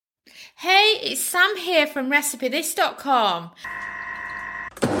Hey, it's Sam here from RecipeThis.com.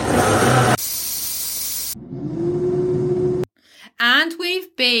 And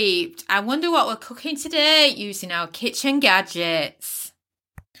we've beeped. I wonder what we're cooking today using our kitchen gadgets.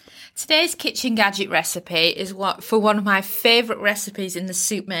 Today's kitchen gadget recipe is for one of my favourite recipes in the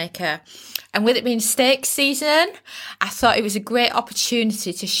soup maker. And with it being steak season, I thought it was a great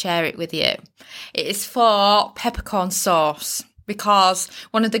opportunity to share it with you. It is for peppercorn sauce. Because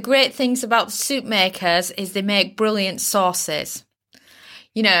one of the great things about the soup makers is they make brilliant sauces.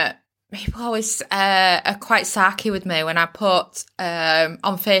 You know, people always are quite sarky with me when I put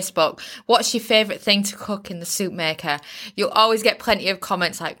on Facebook, what's your favourite thing to cook in the soup maker? You'll always get plenty of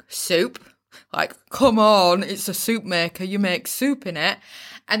comments like, soup? Like, come on, it's a soup maker, you make soup in it.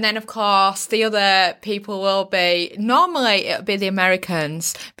 And then, of course, the other people will be, normally it'll be the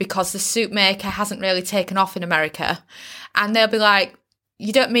Americans because the soup maker hasn't really taken off in America. And they'll be like,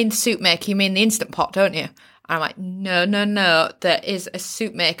 you don't mean the soup maker, you mean the Instant Pot, don't you? And I'm like, no, there is a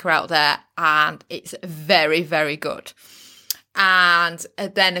soup maker out there and it's very, very good. And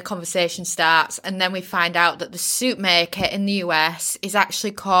then a conversation starts and then we find out that the soup maker in the US is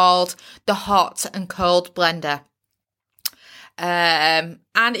actually called the Hot and Cold Blender. And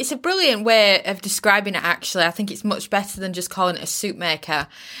it's a brilliant way of describing it, actually. I think it's much better than just calling it a soup maker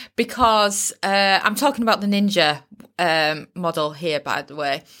because I'm talking about the Ninja model here, by the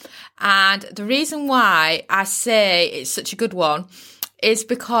way. And the reason why I say it's such a good one is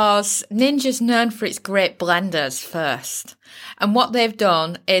because Ninja's known for its great blenders first. And what they've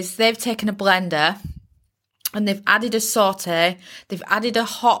done is they've taken a blender and they've added a saute, they've added a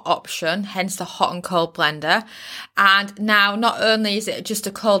hot option, hence the hot and cold blender. And now not only is it just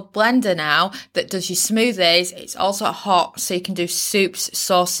a cold blender now that does your smoothies, it's also hot so you can do soups,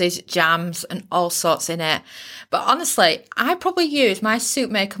 sauces, jams and all sorts in it. But honestly, I probably use my soup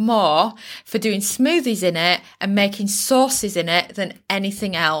maker more for doing smoothies in it and making sauces in it than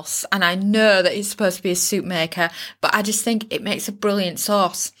anything else. And I know that it's supposed to be a soup maker, but I just think it makes a brilliant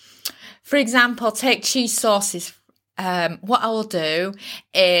sauce. For example, take cheese sauces. What I will do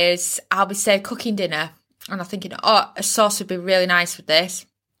is I'll be, say, cooking dinner and I'm thinking, a sauce would be really nice with this.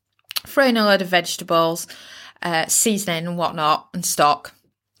 Throw in a load of vegetables, seasoning and whatnot and stock.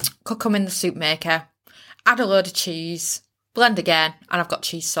 Cook them in the soup maker. Add a load of cheese. Blend again and I've got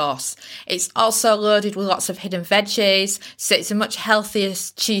cheese sauce. It's also loaded with lots of hidden veggies, so it's a much healthier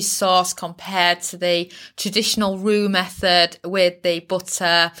cheese sauce compared to the traditional roux method with the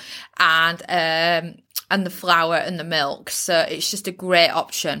butter and the flour and the milk. So it's just a great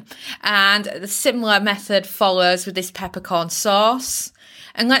option. And the similar method follows with this peppercorn sauce.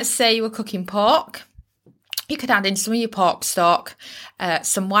 And let's say you were cooking pork. You could add in some of your pork stock,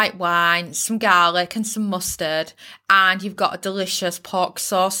 some white wine, some garlic and some mustard, and you've got a delicious pork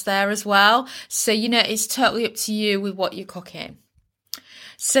sauce there as well. So, it's totally up to you with what you're cooking.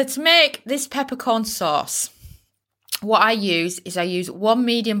 So to make this peppercorn sauce, what I use is 1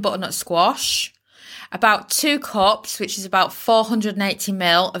 medium butternut squash, about 2 cups, which is about 480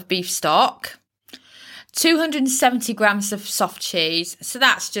 ml of beef stock, 270 grams of soft cheese. So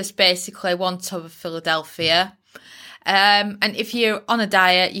that's just basically 1 tub of Philadelphia. And if you're on a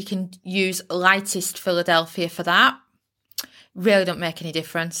diet, you can use lightest Philadelphia for that. Really don't make any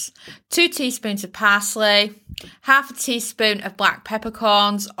difference. 2 teaspoons of parsley, half a teaspoon of black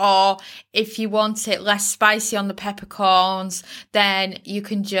peppercorns, or if you want it less spicy on the peppercorns, then you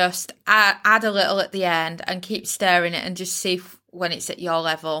can just add a little at the end and keep stirring it and just see when it's at your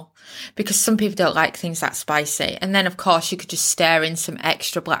level, because some people don't like things that spicy. And then, of course, you could just stir in some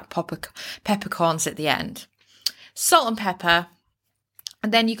extra black peppercorns at the end. Salt and pepper.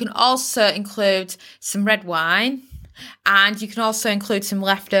 And then you can also include some red wine, and you can also include some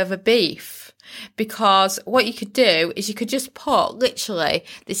leftover beef, because what you could do is you could just put literally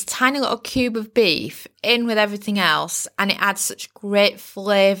this tiny little cube of beef in with everything else, and it adds such great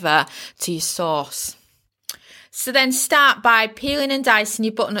flavour to your sauce. So then start by peeling and dicing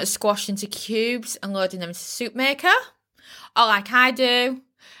your butternut squash into cubes and loading them into the soup maker. Or like I do,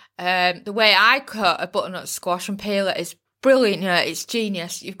 the way I cut a butternut squash and peel it is brilliant. It's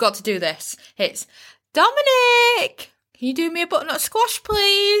genius. You've got to do this. It's, Dominic, can you do me a butternut squash,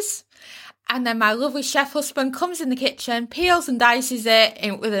 please? And then my lovely chef husband comes in the kitchen, peels and dices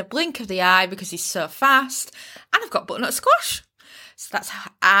it with a blink of the eye because he's so fast. And I've got butternut squash. So that's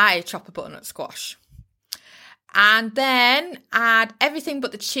how I chop a butternut squash. And then add everything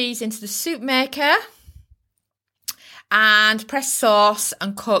but the cheese into the soup maker and press sauce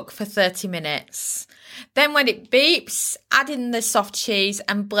and cook for 30 minutes. Then when it beeps, add in the soft cheese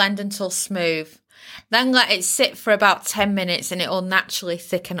and blend until smooth. Then let it sit for about 10 minutes and it'll naturally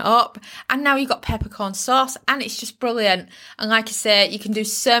thicken up. And now you've got peppercorn sauce and it's just brilliant. And like I say, you can do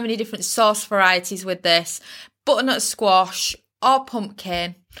so many different sauce varieties with this. Butternut squash or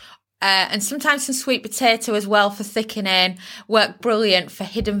pumpkin. And sometimes some sweet potato as well for thickening. Work brilliant for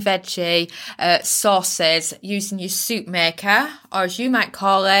hidden veggie sauces using your soup maker, or as you might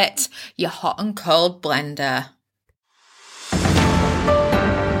call it, your hot and cold blender.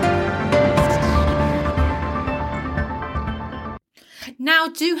 Now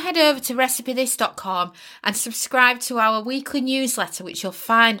do head over to recipethis.com and subscribe to our weekly newsletter, which you'll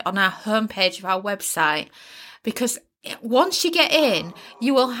find on our homepage of our website, because once you get in,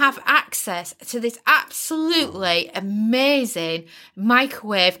 you will have access to this absolutely amazing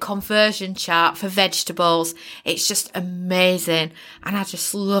microwave conversion chart for vegetables. It's just amazing, and I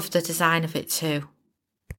just love the design of it too.